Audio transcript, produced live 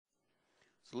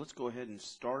So let's go ahead and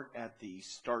start at the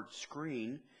start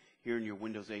screen here in your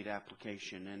Windows 8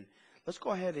 application. And let's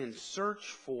go ahead and search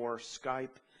for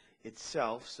Skype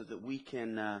itself so that we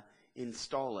can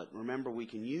install it. Remember, we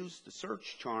can use the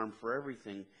search charm for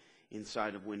everything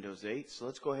inside of Windows 8. So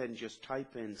let's go ahead and just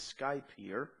type in Skype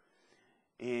here.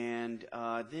 And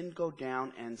then go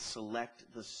down and select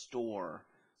the store.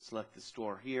 Select the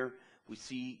store here. We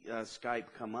see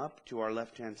Skype come up to our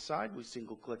left-hand side. We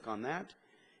single click on that,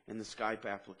 and the Skype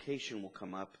application will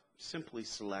come up. Simply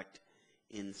select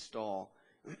Install.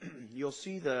 You'll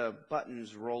see the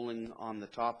buttons rolling on the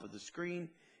top of the screen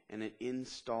and it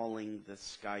installing the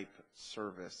Skype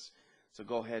service. So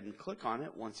go ahead and click on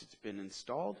it once it's been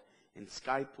installed, and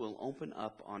Skype will open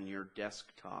up on your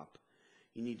desktop.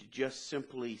 You need to just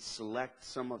simply select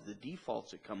some of the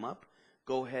defaults that come up.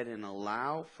 Go ahead and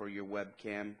allow for your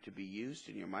webcam to be used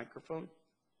in your microphone,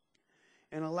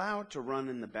 and allow it to run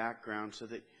in the background so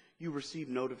that you receive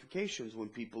notifications when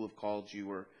people have called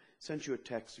you or sent you a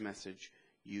text message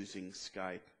using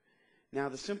Skype. Now,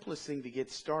 the simplest thing to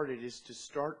get started is to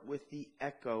start with the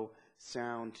echo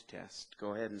sound test.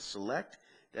 Go ahead and select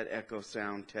that echo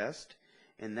sound test,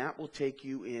 and that will take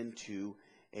you into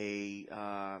a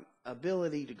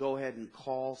ability to go ahead and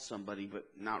call somebody, but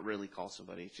not really call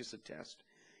somebody. It's just a test.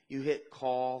 You hit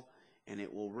call, and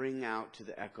it will ring out to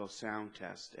the echo sound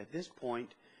test. At this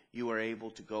point, you are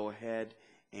able to go ahead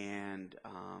and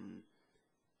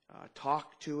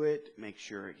talk to it, make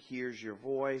sure it hears your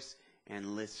voice,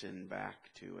 and listen back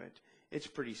to it. It's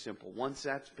pretty simple. Once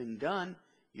that's been done,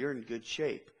 you're in good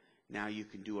shape. Now you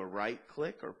can do a right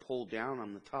click or pull down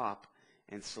on the top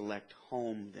and select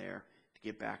home there to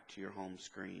get back to your home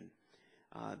screen.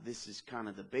 This is kind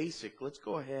of the basic. Let's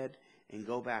go ahead and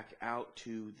go back out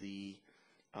to the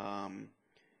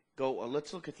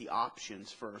let's look at the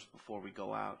options first before we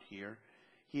go out here.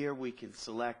 Here we can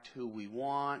select who we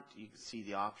want. You can see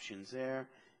the options there.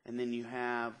 And then you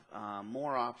have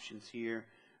more options here.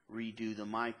 Redo the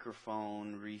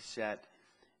microphone, reset.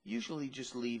 Usually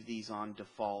just leave these on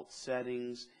default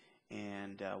settings.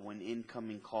 And when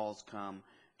incoming calls come,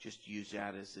 just use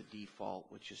that as the default,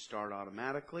 which is start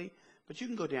automatically. But you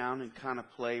can go down and kind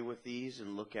of play with these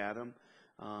and look at them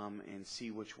and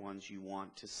see which ones you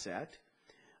want to set.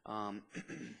 And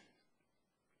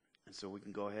so we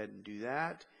can go ahead and do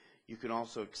that. You can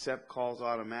also accept calls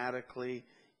automatically.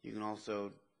 You can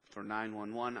also, for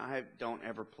 911, I don't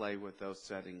ever play with those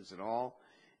settings at all.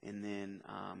 And then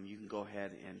you can go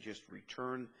ahead and just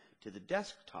return to the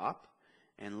desktop,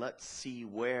 and let's see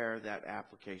where that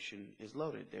application is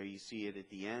loaded. There you see it at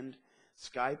the end,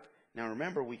 Skype. Now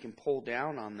remember, we can pull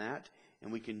down on that,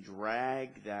 and we can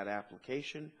drag that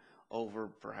application over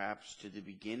perhaps to the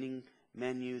beginning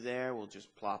menu there. We'll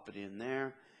just plop it in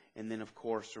there. And then, of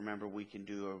course, remember, we can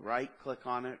do a right click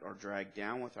on it or drag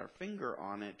down with our finger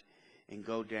on it and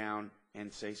go down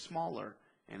and say smaller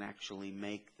and actually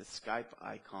make the Skype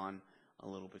icon a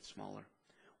little bit smaller.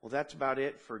 Well, that's about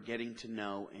it for getting to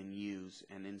know and use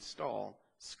and install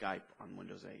Skype on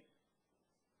Windows 8.